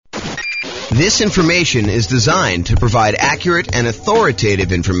This information is designed to provide accurate and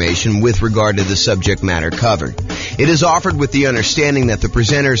authoritative information with regard to the subject matter covered. It is offered with the understanding that the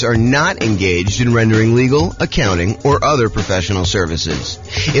presenters are not engaged in rendering legal, accounting, or other professional services.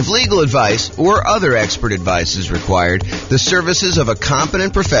 If legal advice or other expert advice is required, the services of a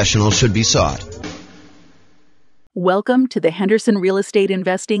competent professional should be sought. Welcome to the Henderson Real Estate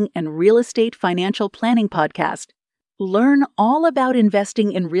Investing and Real Estate Financial Planning Podcast. Learn all about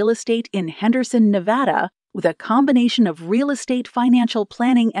investing in real estate in Henderson, Nevada, with a combination of real estate financial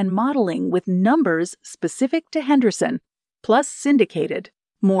planning and modeling with numbers specific to Henderson, plus syndicated,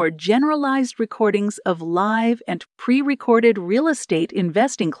 more generalized recordings of live and pre-recorded real estate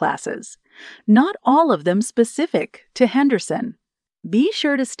investing classes, not all of them specific to Henderson. Be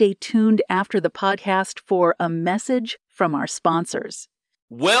sure to stay tuned after the podcast for a message from our sponsors.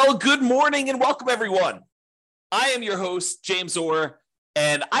 Well, good morning and welcome, everyone. I am your host, James Orr,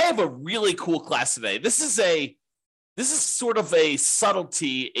 and I have a really cool class today. This is sort of a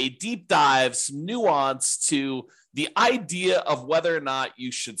subtlety, a deep dive, some nuance to the idea of whether or not you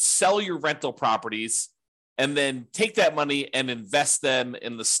should sell your rental properties and then take that money and invest them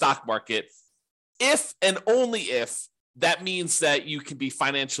in the stock market, if and only if that means that you can be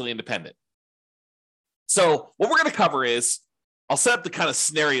financially independent. So what we're going to cover is, I'll set up the kind of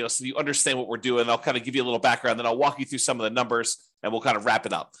scenario so you understand what we're doing. I'll kind of give you a little background, then I'll walk you through some of the numbers and we'll kind of wrap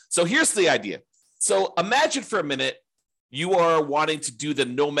it up. So here's the idea. So imagine for a minute, you are wanting to do the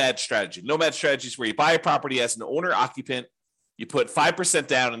nomad strategy. Nomad strategy is where you buy a property as an owner occupant. You put 5%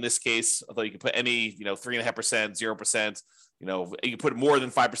 down in this case, although you can put any, 3.5%, 0%, you can put more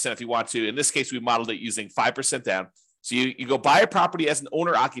than 5% if you want to. In this case, we modeled it using 5% down. So you go buy a property as an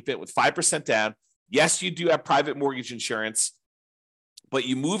owner occupant with 5% down. Yes, you do have private mortgage insurance, but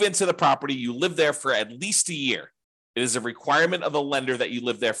you move into the property, you live there for at least a year. It is a requirement of the lender that you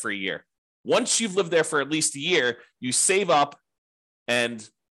live there for a year. Once you've lived there for at least a year, you save up and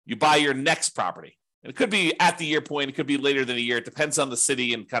you buy your next property. And it could be at the year point, it could be later than a year. It depends on the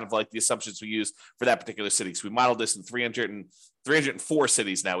city and kind of like the assumptions we use for that particular city. So we modeled this in 304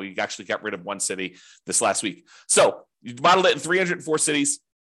 cities now. We actually got rid of one city this last week. So you modeled it in 304 cities.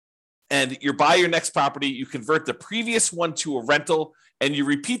 And you buy your next property, you convert the previous one to a rental, and you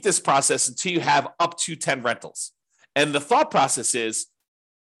repeat this process until you have up to 10 rentals. And the thought process is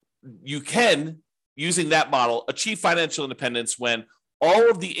you can, using that model, achieve financial independence when all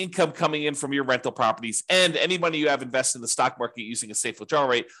of the income coming in from your rental properties and any money you have invested in the stock market using a safe withdrawal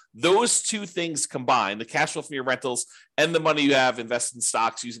rate, those two things combined, the cash flow from your rentals and the money you have invested in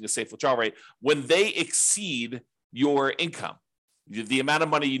stocks using a safe withdrawal rate, when they exceed your income, the amount of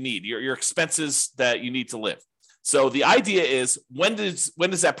money you need, your expenses that you need to live. So the idea is, when does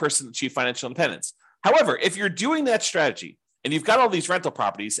that person achieve financial independence? However, if you're doing that strategy and you've got all these rental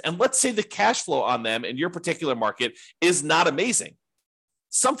properties, and let's say the cash flow on them in your particular market is not amazing,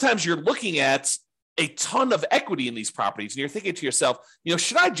 sometimes you're looking at a ton of equity in these properties and you're thinking to yourself,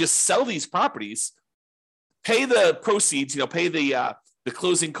 should I just sell these properties, pay the proceeds, pay the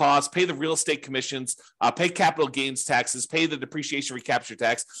closing costs, pay the real estate commissions, pay capital gains taxes, pay the depreciation recapture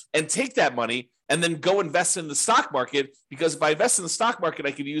tax, and take that money and then go invest in the stock market? Because if I invest in the stock market,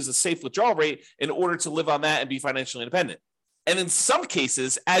 I can use a safe withdrawal rate in order to live on that and be financially independent. And in some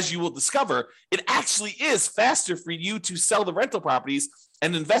cases, as you will discover, it actually is faster for you to sell the rental properties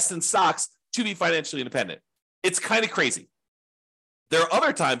and invest in stocks to be financially independent. It's kind of crazy. There are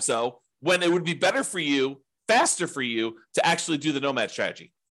other times, though, when it would be better for you, faster for you to actually do the nomad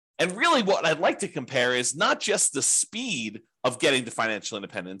strategy. And really what I'd like to compare is not just the speed of getting to financial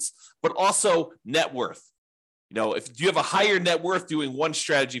independence, but also net worth. If you have a higher net worth doing one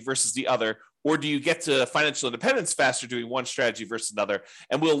strategy versus the other, or do you get to financial independence faster doing one strategy versus another?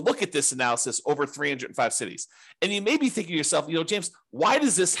 And we'll look at this analysis over 305 cities. And you may be thinking to yourself, James, why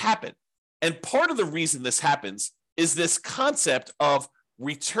does this happen? And part of the reason this happens is this concept of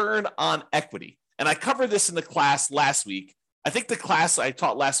return on equity. And I covered this in the class last week. I think the class I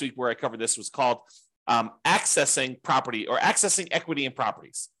taught last week where I covered this was called Accessing Equity in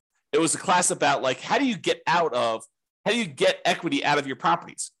Properties. It was a class about how do you get equity out of your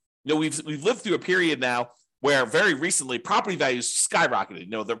properties? We've lived through a period now where very recently property values skyrocketed.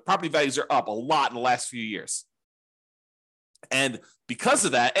 The property values are up a lot in the last few years. And because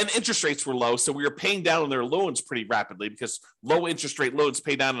of that, and interest rates were low, so we were paying down on their loans pretty rapidly because low interest rate loans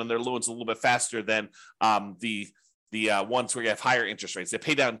pay down on their loans a little bit faster than the ones where you have higher interest rates. They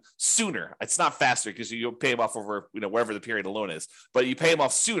pay down sooner. It's not faster because you pay them off over wherever the period of loan is, but you pay them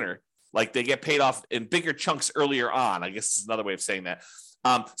off sooner. Like they get paid off in bigger chunks earlier on. I guess is another way of saying that.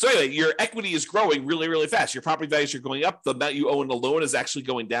 So anyway, your equity is growing really, really fast. Your property values are going up. The amount you owe in the loan is actually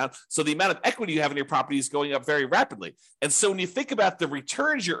going down. So the amount of equity you have in your property is going up very rapidly. And so when you think about the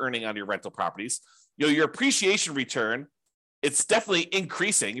returns you're earning on your rental properties, your appreciation return, it's definitely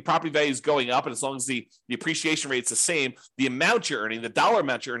increasing. Your property value is going up. And as long as the appreciation rate is the same, the amount you're earning, the dollar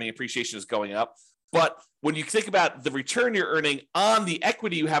amount you're earning appreciation is going up. But when you think about the return you're earning on the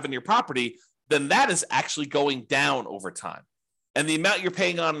equity you have in your property, then that is actually going down over time. And the amount you're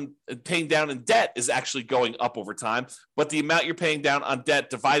paying down in debt is actually going up over time. But the amount you're paying down on debt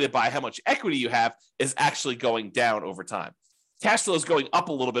divided by how much equity you have is actually going down over time. Cash flow is going up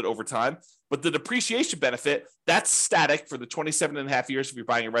a little bit over time, but the depreciation benefit, that's static for the 27 and a half years if you're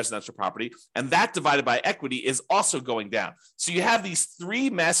buying a residential property. And that divided by equity is also going down. So you have these three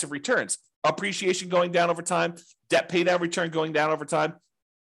massive returns: appreciation going down over time, debt pay down return going down over time,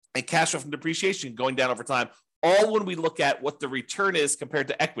 and cash flow from depreciation going down over time, all when we look at what the return is compared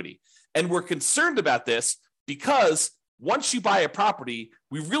to equity. And we're concerned about this because once you buy a property,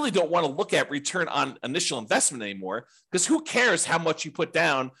 we really don't want to look at return on initial investment anymore, because who cares how much you put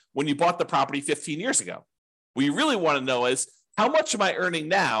down when you bought the property 15 years ago? What you really want to know is, how much am I earning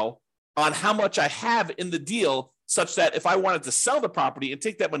now on how much I have in the deal, such that if I wanted to sell the property and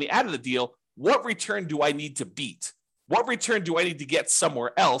take that money out of the deal, what return do I need to beat? What return do I need to get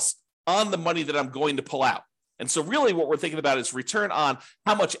somewhere else on the money that I'm going to pull out? And so really what we're thinking about is return on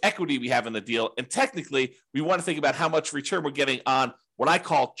how much equity we have in the deal. And technically, we want to think about how much return we're getting on what I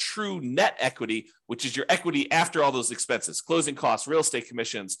call true net equity, which is your equity after all those expenses: closing costs, real estate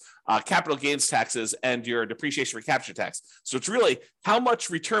commissions, capital gains taxes, and your depreciation recapture tax. So it's really how much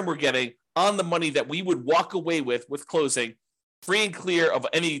return we're getting on the money that we would walk away with closing, free and clear of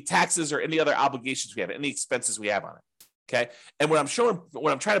any taxes or any other obligations we have, any expenses we have on it. Okay. And what I'm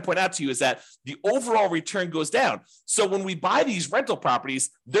trying to point out to you is that the overall return goes down. So when we buy these rental properties,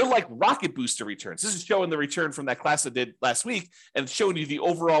 they're like rocket booster returns. This is showing the return from that class I did last week, and it's showing you the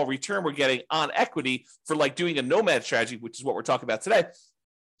overall return we're getting on equity for like doing a nomad strategy, which is what we're talking about today.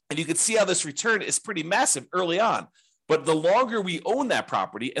 And you can see how this return is pretty massive early on. But the longer we own that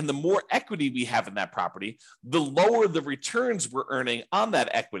property and the more equity we have in that property, the lower the returns we're earning on that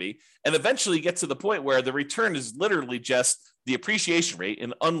equity, and eventually get to the point where the return is literally just the appreciation rate,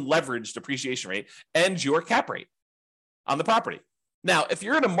 an unleveraged appreciation rate, and your cap rate on the property. Now, if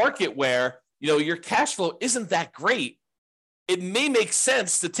you're in a market where your cash flow isn't that great, it may make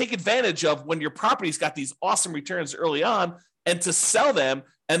sense to take advantage of when your property's got these awesome returns early on and to sell them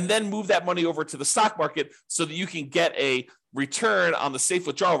and then move that money over to the stock market so that you can get a return on the safe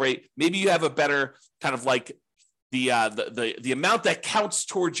withdrawal rate. Maybe you have a better kind of like the amount that counts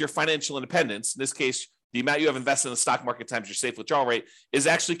towards your financial independence. In this case, the amount you have invested in the stock market times your safe withdrawal rate is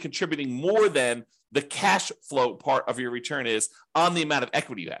actually contributing more than the cash flow part of your return is on the amount of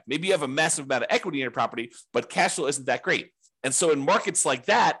equity you have. Maybe you have a massive amount of equity in your property, but cash flow isn't that great. And so in markets like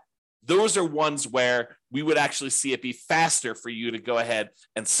that, those are ones where we would actually see it be faster for you to go ahead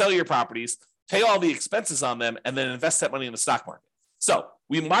and sell your properties, pay all the expenses on them, and then invest that money in the stock market. So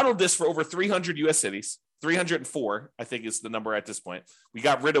we modeled this for over 300 U.S. cities. 304, I think, is the number at this point. We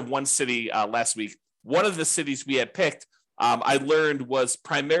got rid of one city last week. One of the cities we had picked, I learned, was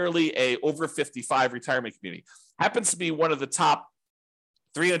primarily a over 55 retirement community. Happens to be one of the top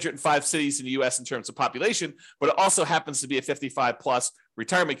 305 cities in the U.S. in terms of population, but it also happens to be a 55 plus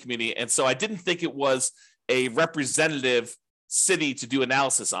retirement community. And so I didn't think it was a representative city to do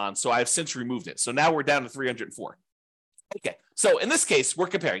analysis on. So I've since removed it. So now we're down to 304. Okay. So in this case, we're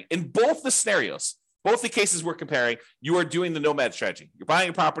comparing in both the scenarios, both the cases we're comparing, you are doing the nomad strategy. You're buying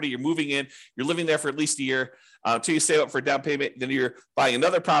a property, you're moving in, you're living there for at least a year until you save up for a down payment. Then you're buying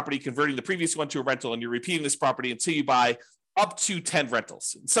another property, converting the previous one to a rental, and you're repeating this property until you buy up to 10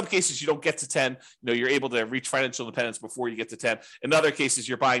 rentals. In some cases, you don't get to 10. You're able to reach financial independence before you get to 10. In other cases,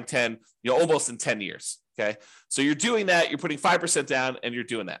 you're buying 10, almost in 10 years. Okay. So you're doing that. You're putting 5% down and you're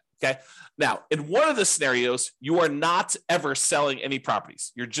doing that. Okay. Now, in one of the scenarios, you are not ever selling any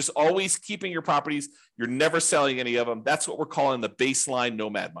properties. You're just always keeping your properties. You're never selling any of them. That's what we're calling the baseline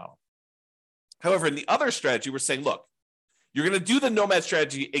nomad model. However, in the other strategy, we're saying, look, you're going to do the nomad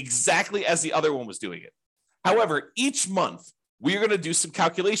strategy exactly as the other one was doing it. However, each month, we are going to do some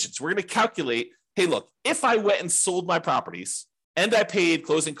calculations. We're going to calculate, hey, look, if I went and sold my properties and I paid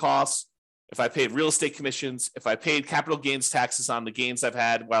closing costs, if I paid real estate commissions, if I paid capital gains taxes on the gains I've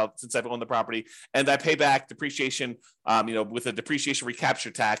had since I've owned the property, and I pay back depreciation, with a depreciation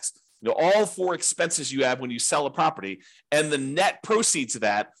recapture tax, all four expenses you have when you sell a property, and the net proceeds of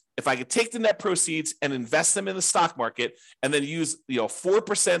that, if I could take the net proceeds and invest them in the stock market and then use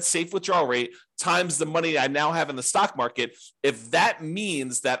 4% safe withdrawal rate times the money I now have in the stock market, if that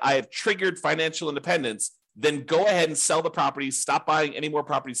means that I have triggered financial independence, then go ahead and sell the properties, stop buying any more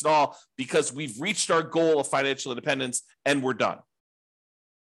properties at all, because we've reached our goal of financial independence and we're done.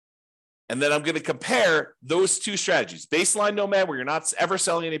 And then I'm going to compare those two strategies, baseline Nomad, where you're not ever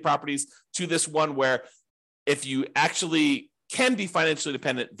selling any properties, to this one where if you actually can be financially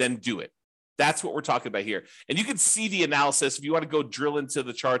independent, then do it. That's what we're talking about here. And you can see the analysis if you want to go drill into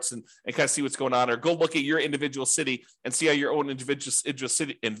the charts and kind of see what's going on, or go look at your individual city and see how your own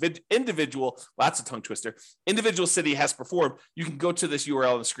individual that's a tongue twister, individual city has performed. You can go to this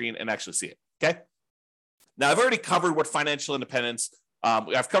URL on the screen and actually see it. Okay. Now, I've already covered what financial independence.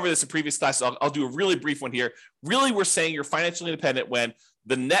 I've covered this in previous classes. I'll do a really brief one here. Really, we're saying you're financially independent when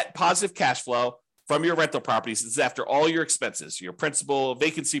the net positive cash flow from your rental properties is after all your expenses, your principal,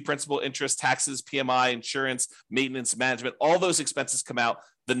 vacancy, principal, interest, taxes, PMI, insurance, maintenance, management, all those expenses come out.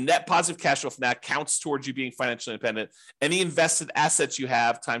 The net positive cash flow from that counts towards you being financially independent. Any invested assets you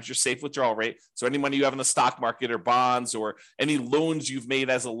have times your safe withdrawal rate. So any money you have in the stock market or bonds, or any loans you've made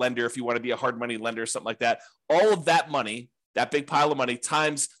as a lender, if you want to be a hard money lender or something like that, all of that money, that big pile of money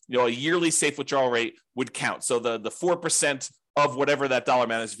times a yearly safe withdrawal rate would count. So the 4% of whatever that dollar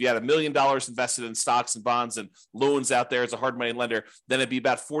amount is, if you had $1 million invested in stocks and bonds and loans out there as a hard money lender, then it'd be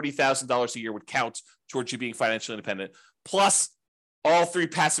about $40,000 a year would count towards you being financially independent. Plus all three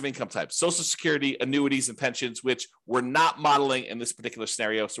passive income types, Social Security, annuities, and pensions, which we're not modeling in this particular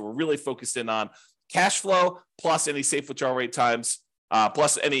scenario. So we're really focused in on cash flow plus any safe withdrawal rate times,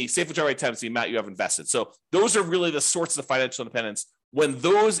 the amount you have invested. So those are really the sorts of financial independence. When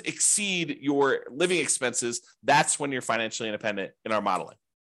those exceed your living expenses, that's when you're financially independent in our modeling.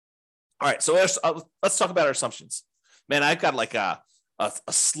 All right, so let's talk about our assumptions. Man, I've got like a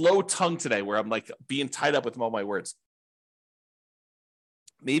slow tongue today where I'm like being tied up with all my words.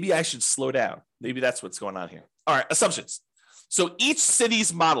 Maybe I should slow down. Maybe that's what's going on here. All right, assumptions. So each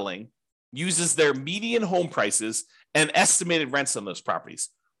city's modeling uses their median home prices and estimated rents on those properties.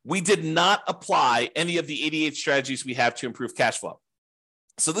 We did not apply any of the 88 strategies we have to improve cash flow.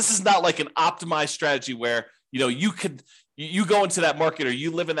 So this is not like an optimized strategy where, you go into that market or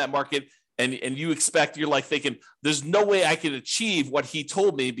you live in that market and you expect, you're like thinking, there's no way I can achieve what he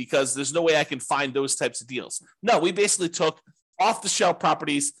told me because there's no way I can find those types of deals. No, we basically took off the shelf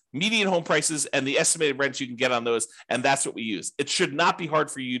properties, median home prices, and the estimated rents you can get on those. And that's what we use. It should not be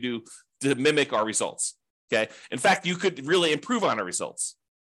hard for you to mimic our results. Okay. In fact, you could really improve on our results.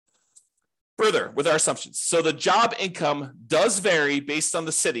 Further, with our assumptions. So the job income does vary based on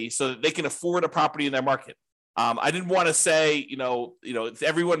the city so that they can afford a property in their market. I didn't want to say, if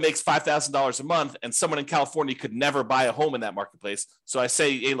everyone makes $5,000 a month and someone in California could never buy a home in that marketplace. So I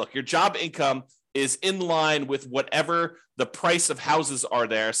say, hey, look, your job income is in line with whatever the price of houses are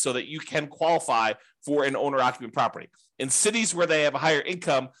there so that you can qualify for an owner-occupant property. In cities where they have a higher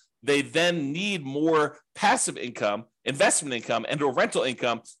income, they then need more passive income, investment income, and or rental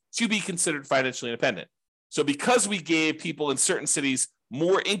income to be considered financially independent. So because we gave people in certain cities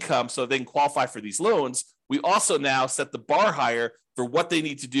more income so they can qualify for these loans, we also now set the bar higher for what they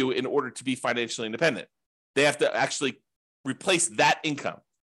need to do in order to be financially independent. They have to actually replace that income.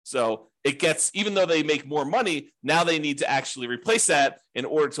 So it gets, even though they make more money, now they need to actually replace that in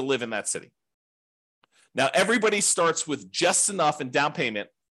order to live in that city. Now, everybody starts with just enough in down payment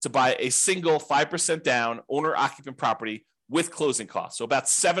to buy a single 5% down owner-occupant property with closing costs. So about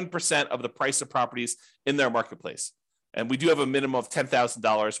 7% of the price of properties in their marketplace. And we do have a minimum of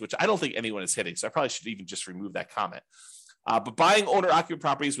 $10,000, which I don't think anyone is hitting. So I probably should even just remove that comment. But buying owner-occupant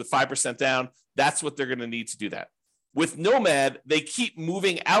properties with 5% down, that's what they're going to need to do that. With Nomad, they keep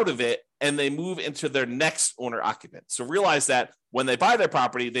moving out of it and they move into their next owner-occupant. So realize that when they buy their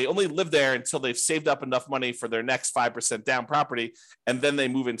property, they only live there until they've saved up enough money for their next 5% down property, and then they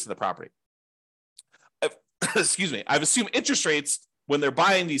move into the property. Excuse me. I've assumed interest rates when they're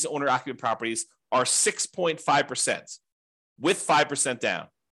buying these owner-occupant properties are 6.5% with 5% down.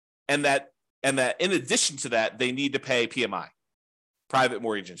 And that in addition to that, they need to pay PMI, private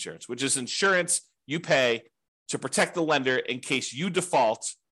mortgage insurance, which is insurance you pay to protect the lender in case you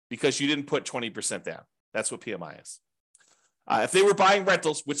default because you didn't put 20% down. That's what PMI is. If they were buying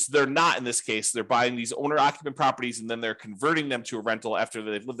rentals, which they're not in this case, they're buying these owner-occupant properties and then they're converting them to a rental after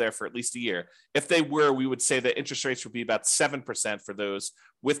they've lived there for at least a year. If they were, we would say that interest rates would be about 7% for those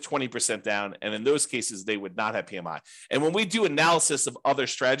with 20% down. And in those cases, they would not have PMI. And when we do analysis of other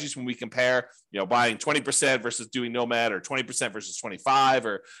strategies, when we compare, buying 20% versus doing Nomad, or 20% versus 25,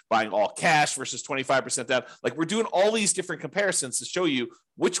 or buying all cash versus 25% down, like we're doing all these different comparisons to show you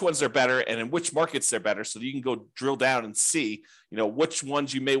which ones are better and in which markets they're better, so that you can go drill down and see, which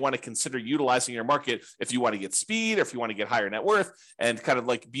ones you may want to consider utilizing in your market if you want to get speed or if you want to get higher net worth, and kind of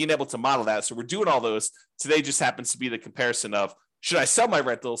like being able to model that. So we're doing all those. Today just happens to be the comparison of, should I sell my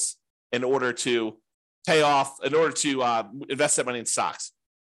rentals in order to invest that money in stocks?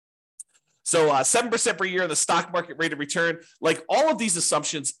 So 7% per year in the stock market rate of return, like all of these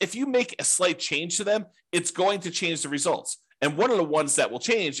assumptions, if you make a slight change to them, it's going to change the results. And one of the ones that will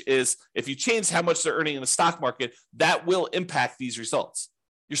change is if you change how much they're earning in the stock market, that will impact these results.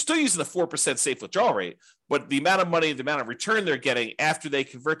 You're still using the 4% safe withdrawal rate, but the amount of money, the amount of return they're getting after they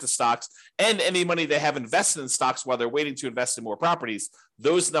convert to stocks, and any money they have invested in stocks while they're waiting to invest in more properties,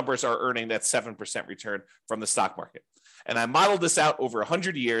 those numbers are earning that 7% return from the stock market. And I modeled this out over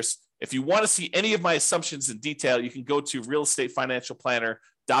 100 years. If you want to see any of my assumptions in detail, you can go to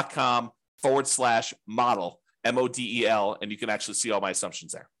realestatefinancialplanner.com/model, MODEL, and you can actually see all my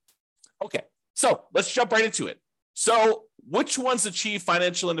assumptions there. Okay, so let's jump right into it. So which ones achieve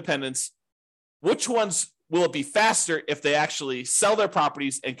financial independence? Which ones will it be faster if they actually sell their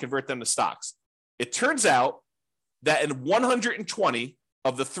properties and convert them to stocks? It turns out that in 120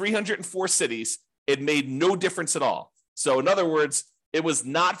 of the 304 cities, it made no difference at all. So in other words, it was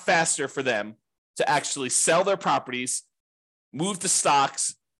not faster for them to actually sell their properties, move to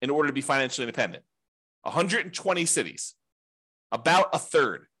stocks in order to be financially independent. 120 cities, about a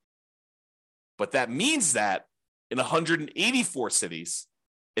third. But that means that in 184 cities,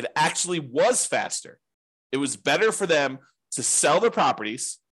 it actually was faster. It was better for them to sell their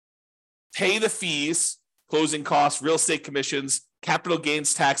properties, pay the fees, closing costs, real estate commissions, capital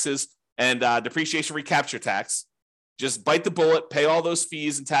gains taxes, and depreciation recapture tax. Just bite the bullet, pay all those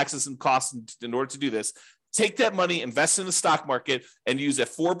fees and taxes and costs in order to do this. Take that money, invest in the stock market, and use a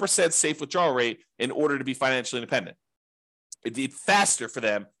 4% safe withdrawal rate in order to be financially independent. It did faster for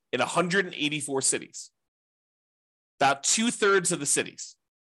them in 184 cities. About 2/3 of the cities.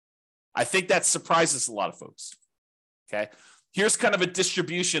 I think that surprises a lot of folks. Okay. Here's kind of a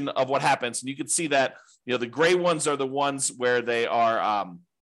distribution of what happens. And you can see that, the gray ones are the ones where they are,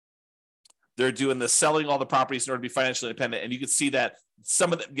 they're doing the selling all the properties in order to be financially independent. And you can see that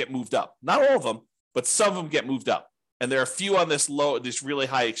some of them get moved up. Not all of them, but some of them get moved up. And there are a few on this really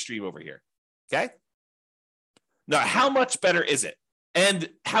high extreme over here. Okay. Now, how much better is it? And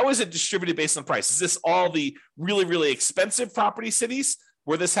how is it distributed based on price? Is this all the really, really expensive property cities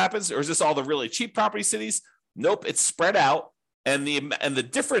where this happens? Or is this all the really cheap property cities? Nope, it's spread out. And the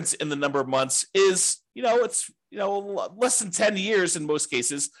difference in the number of months is, it's less than 10 years in most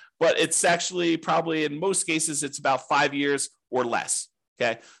cases, but it's actually probably in most cases, it's about 5 years or less.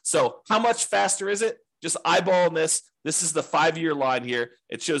 Okay. So how much faster is it? Just eyeballing this. This is the 5-year line here.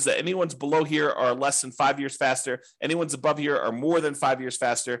 It shows that anyone's below here are less than 5 years faster. Anyone's above here are more than 5 years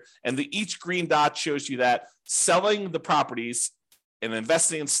faster. And each green dot shows you that selling the properties and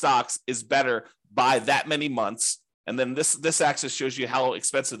investing in stocks is better by that many months. And then this axis shows you how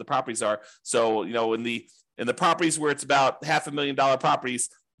expensive the properties are. So, in the properties where it's about $500,000 properties,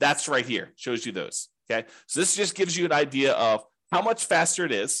 that's right here, shows you those. Okay. So this just gives you an idea of how much faster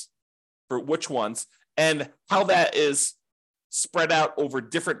it is for which ones, and how that is spread out over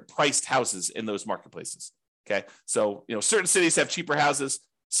different priced houses in those marketplaces. Okay. So, certain cities have cheaper houses,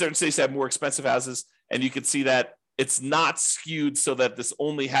 certain cities have more expensive houses, and you can see that it's not skewed so that this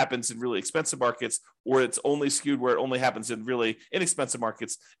only happens in really expensive markets, or it's only skewed where it only happens in really inexpensive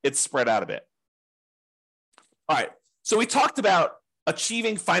markets. It's spread out a bit. All right. So we talked about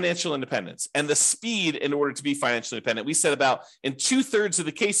achieving financial independence and the speed in order to be financially independent. We said about in 2/3 of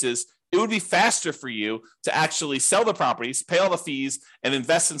the cases, it would be faster for you to actually sell the properties, pay all the fees, and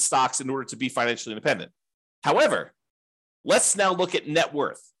invest in stocks in order to be financially independent. However, let's now look at net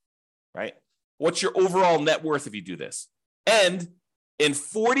worth, right? What's your overall net worth if you do this? And in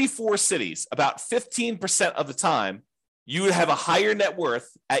 44 cities, about 15% of the time, you would have a higher net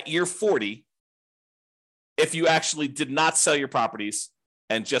worth at year 40 if you actually did not sell your properties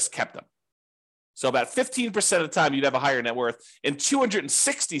and just kept them. So about 15% of the time, you'd have a higher net worth. In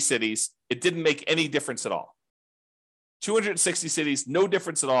 260 cities, it didn't make any difference at all. 260 cities, no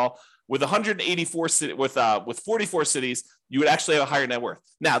difference at all. With 184 with 44 cities, you would actually have a higher net worth.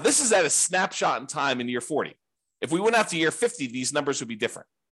 Now, this is at a snapshot in time in year 40. If we went out to year 50, these numbers would be different,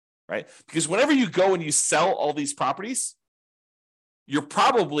 right? Because whenever you go and you sell all these properties, you're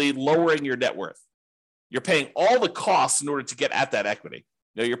probably lowering your net worth. You're paying all the costs in order to get at that equity.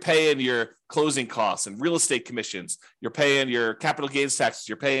 You're paying your closing costs and real estate commissions. You're paying your capital gains taxes.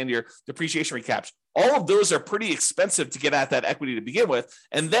 You're paying your depreciation recaps. All of those are pretty expensive to get at that equity to begin with.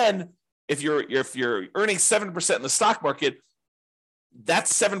 And then if you're earning 7% in the stock market, that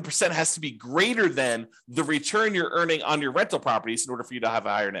 7% has to be greater than the return you're earning on your rental properties in order for you to have a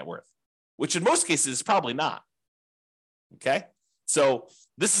higher net worth, which in most cases is probably not. Okay. So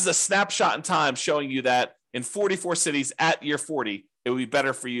this is a snapshot in time showing you that in 44 cities at year 40, it would be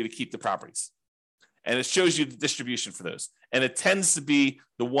better for you to keep the properties. And it shows you the distribution for those. And it tends to be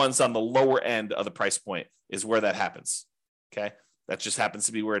the ones on the lower end of the price point is where that happens. Okay. That just happens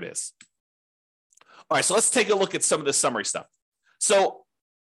to be where it is. All right. So let's take a look at some of the summary stuff. So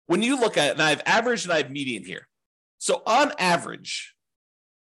when you look at it, and I have average and I have median here. So on average,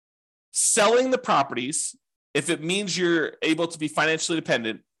 selling the properties, if it means you're able to be financially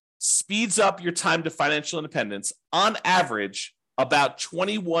independent, speeds up your time to financial independence on average about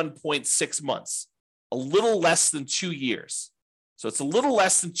 21.6 months, a little less than 2 years. So it's a little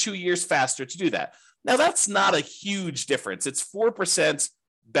less than 2 years faster to do that. Now, that's not a huge difference. It's 4%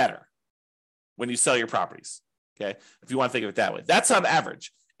 better when you sell your properties. Okay, if you want to think of it that way. That's on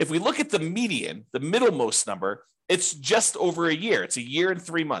average. If we look at the median, the middlemost number, it's just over a year. It's a year and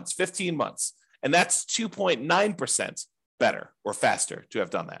 3 months, 15 months. And that's 2.9% better or faster to have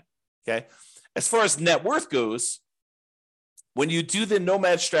done that. Okay. As far as net worth goes, when you do the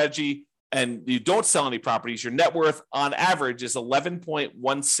nomad strategy and you don't sell any properties, your net worth on average is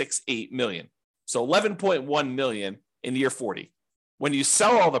 11.168 million. So 11.1 million in year 40. When you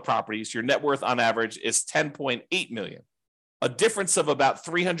sell all the properties, your net worth on average is 10.8 million, a difference of about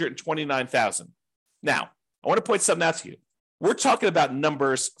 329,000. Now, I want to point something out to you. We're talking about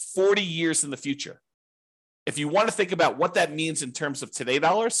numbers 40 years in the future. If you want to think about what that means in terms of today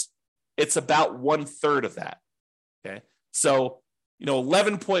dollars, it's about 1/3 of that. Okay. So,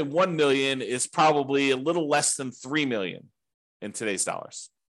 11.1 million is probably a little less than 3 million in today's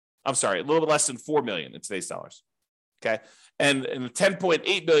dollars. I'm sorry, a little bit less than 4 million in today's dollars. Okay. And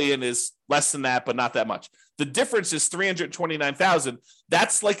 10.8 million is less than that, but not that much. The difference is 329,000.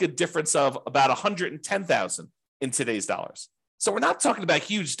 That's like a difference of about 110,000 in today's dollars. So we're not talking about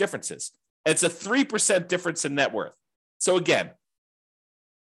huge differences. It's a 3% difference in net worth. So again,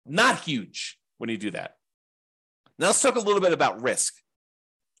 not huge when you do that. Now let's talk a little bit about risk.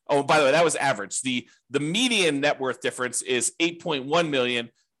 Oh, by the way, that was average. The median net worth difference is 8.1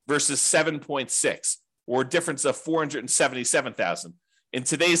 million versus 7.6. or a difference of 477,000. In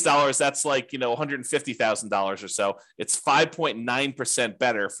today's dollars, that's like, $150,000 or so. It's 5.9%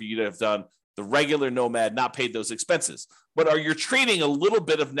 better for you to have done the regular nomad, not paid those expenses. But are you trading a little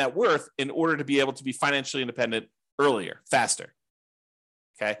bit of net worth in order to be able to be financially independent earlier, faster?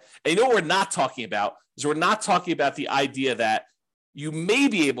 Okay. And what we're not talking about is we're not talking about the idea that you may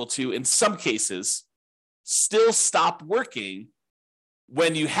be able to, in some cases, still stop working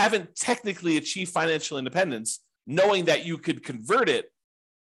when you haven't technically achieved financial independence, knowing that you could convert it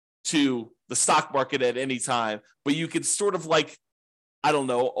to the stock market at any time, but you could sort of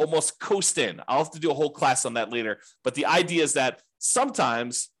almost coast in. I'll have to do a whole class on that later. But the idea is that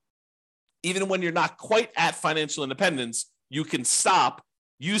sometimes, even when you're not quite at financial independence, you can stop,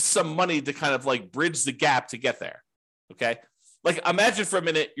 use some money to kind of bridge the gap to get there. Okay. Imagine for a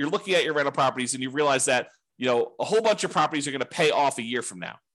minute, you're looking at your rental properties and you realize that a whole bunch of properties are going to pay off a year from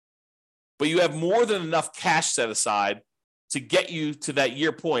now, but you have more than enough cash set aside to get you to that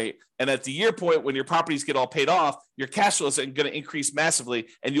year point. And at the year point, when your properties get all paid off, your cash flows are going to increase massively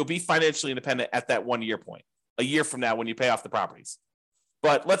and you'll be financially independent at that 1 year point, a year from now when you pay off the properties.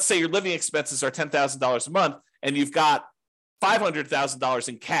 But let's say your living expenses are $10,000 a month and you've got $500,000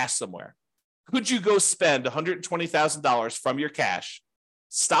 in cash somewhere. Could you go spend $120,000 from your cash,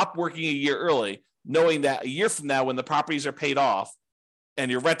 stop working a year early, knowing that a year from now, when the properties are paid off and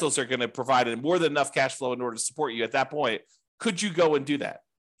your rentals are going to provide more than enough cash flow in order to support you at that point, could you go and do that?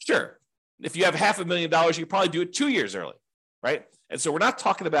 Sure. If you have $500,000, you probably do it 2 years early, right? And so we're not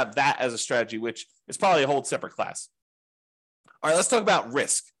talking about that as a strategy, which is probably a whole separate class. All right, let's talk about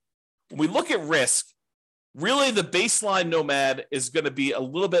risk. When we look at risk, really the baseline nomad is going to be a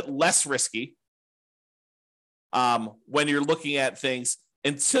little bit less risky when you're looking at things,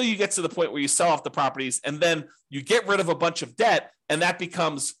 until you get to the point where you sell off the properties and then you get rid of a bunch of debt, and that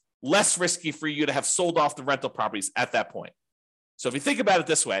becomes less risky for you to have sold off the rental properties at that point. So if you think about it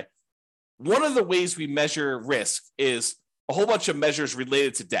this way, one of the ways we measure risk is a whole bunch of measures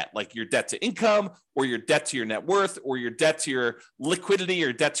related to debt, like your debt to income or your debt to your net worth or your debt to your liquidity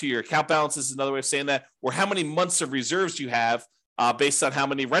or debt to your account balance is another way of saying that, or how many months of reserves you have based on how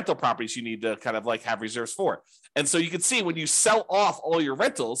many rental properties you need to kind of have reserves for. And so you can see when you sell off all your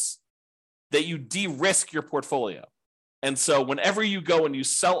rentals that you de-risk your portfolio. And so whenever you go and you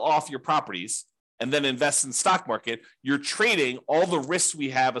sell off your properties and then invest in the stock market, you're trading all the risks we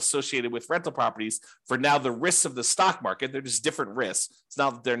have associated with rental properties for now the risks of the stock market. They're just different risks. It's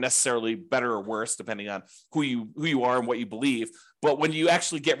not that they're necessarily better or worse, depending on who you are and what you believe. But when you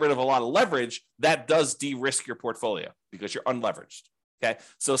actually get rid of a lot of leverage, that does de-risk your portfolio because you're unleveraged. Okay,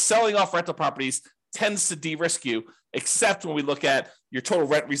 so selling off rental properties tends to de-risk you, except when we look at your total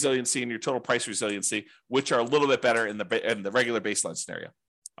rent resiliency and your total price resiliency, which are a little bit better in the regular baseline scenario.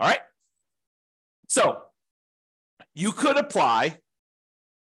 All right. So you could apply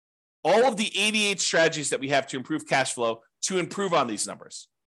all of the 88 strategies that we have to improve cash flow to improve on these numbers.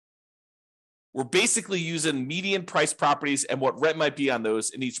 We're basically using median price properties and what rent might be on those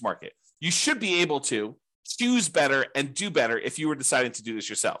in each market. You should be able to choose better and do better if you were deciding to do this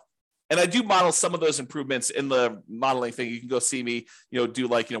yourself. And I do model some of those improvements in the modeling thing. You can go see me, do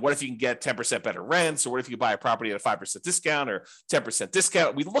what if you can get 10% better rents, or what if you buy a property at a 5% discount or 10%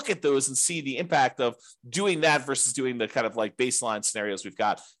 discount? We look at those and see the impact of doing that versus doing the kind of like baseline scenarios we've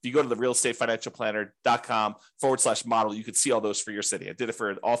got. If you go to the realestatefinancialplanner.com/model, you can see all those for your city. I did it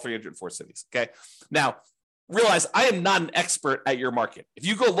for all 304 cities. Okay. Now, realize I am not an expert at your market. If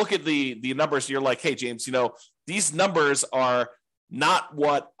you go look at the numbers, you're like, hey, James, these numbers are not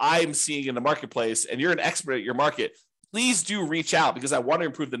what I'm seeing in the marketplace, and you're an expert at your market, please do reach out because I want to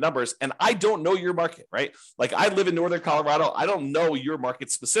improve the numbers. And I don't know your market, right? Like I live in Northern Colorado. I don't know your market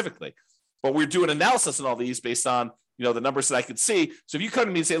specifically, but we're doing analysis on all these based on, the numbers that I can see. So if you come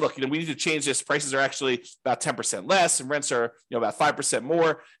to me and say, look, we need to change this. Prices are actually about 10% less and rents are, about 5%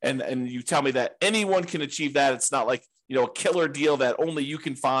 more. And you tell me that anyone can achieve that. It's not like, a killer deal that only you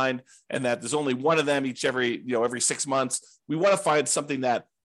can find and that there's only one of them every 6 months. We want to find something that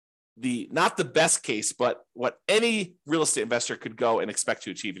not the best case, but what any real estate investor could go and expect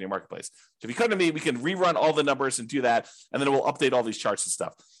to achieve in your marketplace. So if you come to me, we can rerun all the numbers and do that. And then we'll update all these charts and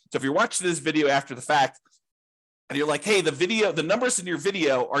stuff. So if you're watching this video after the fact and you're like, hey, the numbers in your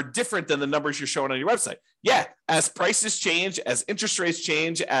video are different than the numbers you're showing on your website. Yeah, as prices change, as interest rates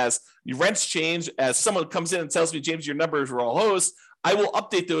change, as rents change, as someone comes in and tells me, James, your numbers were all hosed, I will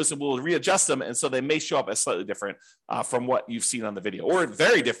update those and we'll readjust them. And so they may show up as slightly different from what you've seen on the video, or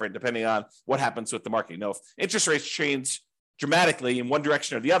very different depending on what happens with the market. If interest rates change dramatically in one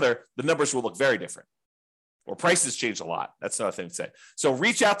direction or the other, the numbers will look very different. Or prices change a lot. That's another thing to say. So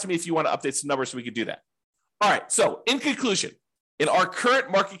reach out to me if you want to update some numbers so we can do that. All right. So in conclusion, in our current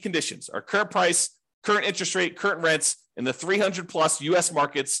market conditions, our current price, current interest rate, current rents in the 300 plus US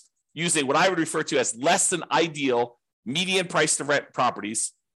markets, using what I would refer to as less than ideal median price to rent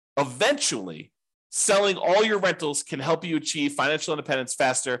properties, eventually selling all your rentals can help you achieve financial independence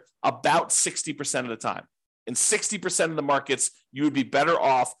faster about 60% of the time. In 60% of the markets, you would be better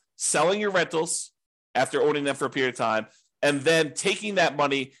off selling your rentals after owning them for a period of time, and then taking that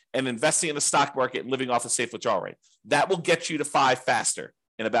money and investing in the stock market and living off a safe withdrawal rate. That will get you to 5 faster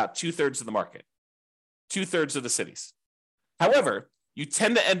in about 2/3 of the market, 2/3 of the cities. However, you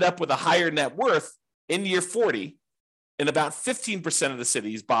tend to end up with a higher net worth in year 40 in about 15% of the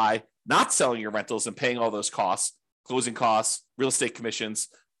cities by not selling your rentals and paying all those costs, closing costs, real estate commissions,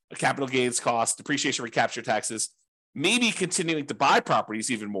 capital gains costs, depreciation recapture taxes, maybe continuing to buy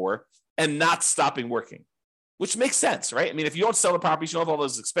properties even more and not stopping working. Which makes sense, right? I mean, if you don't sell the properties, you don't have all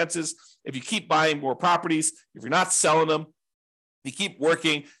those expenses. If you keep buying more properties, if you're not selling them, you keep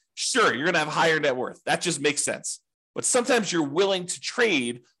working, sure, you're going to have higher net worth. That just makes sense. But sometimes you're willing to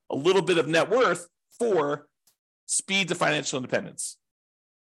trade a little bit of net worth for speed to financial independence.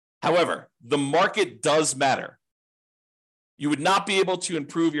 However, the market does matter. You would not be able to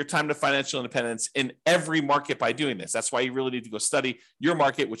improve your time to financial independence in every market by doing this. That's why you really need to go study your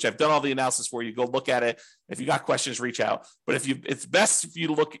market, which I've done all the analysis for you. Go look at it. If you got questions, reach out. But it's best for you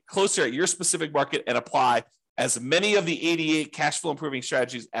to look closer at your specific market and apply as many of the 88 cash flow improving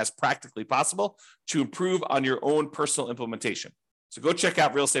strategies as practically possible to improve on your own personal implementation. So go check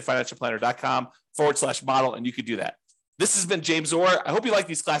out realestatefinancialplanner.com/model, and you can do that. This has been James Orr. I hope you like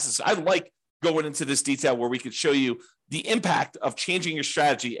these classes. I like going into this detail where we can show you the impact of changing your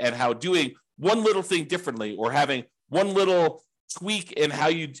strategy and how doing one little thing differently or having one little tweak in how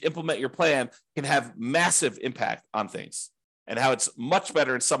you implement your plan can have massive impact on things, and how it's much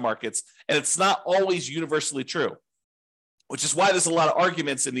better in some markets. And it's not always universally true, which is why there's a lot of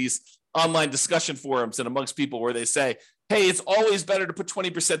arguments in these online discussion forums and amongst people where they say, hey, it's always better to put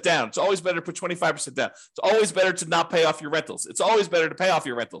 20% down. It's always better to put 25% down. It's always better to not pay off your rentals. It's always better to pay off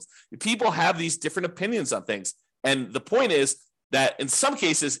your rentals. People have these different opinions on things. And the point is that in some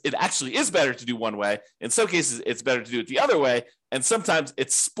cases, it actually is better to do one way. In some cases, it's better to do it the other way. And sometimes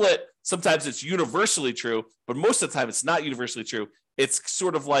it's split. Sometimes it's universally true, but most of the time it's not universally true. It's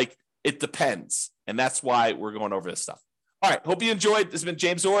sort of like it depends. And that's why we're going over this stuff. All right. Hope you enjoyed. This has been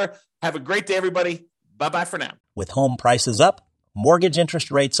James Orr. Have a great day, everybody. Bye-bye for now. With home prices up, mortgage interest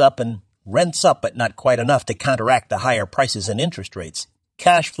rates up, and rents up but not quite enough to counteract the higher prices and interest rates,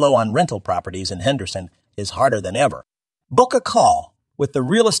 cash flow on rental properties in Henderson is harder than ever. Book a call with the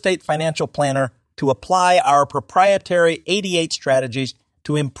Real Estate Financial Planner to apply our proprietary 88 strategies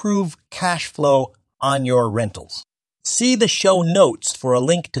to improve cash flow on your rentals. See the show notes for a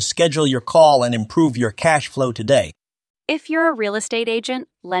link to schedule your call and improve your cash flow today. If you're a real estate agent,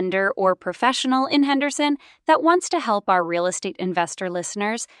 lender, or professional in Henderson that wants to help our real estate investor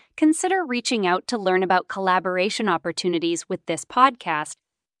listeners, consider reaching out to learn about collaboration opportunities with this podcast.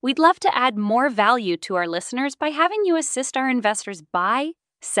 We'd love to add more value to our listeners by having you assist our investors buy,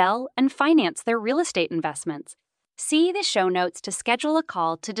 sell, and finance their real estate investments. See the show notes to schedule a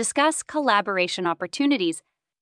call to discuss collaboration opportunities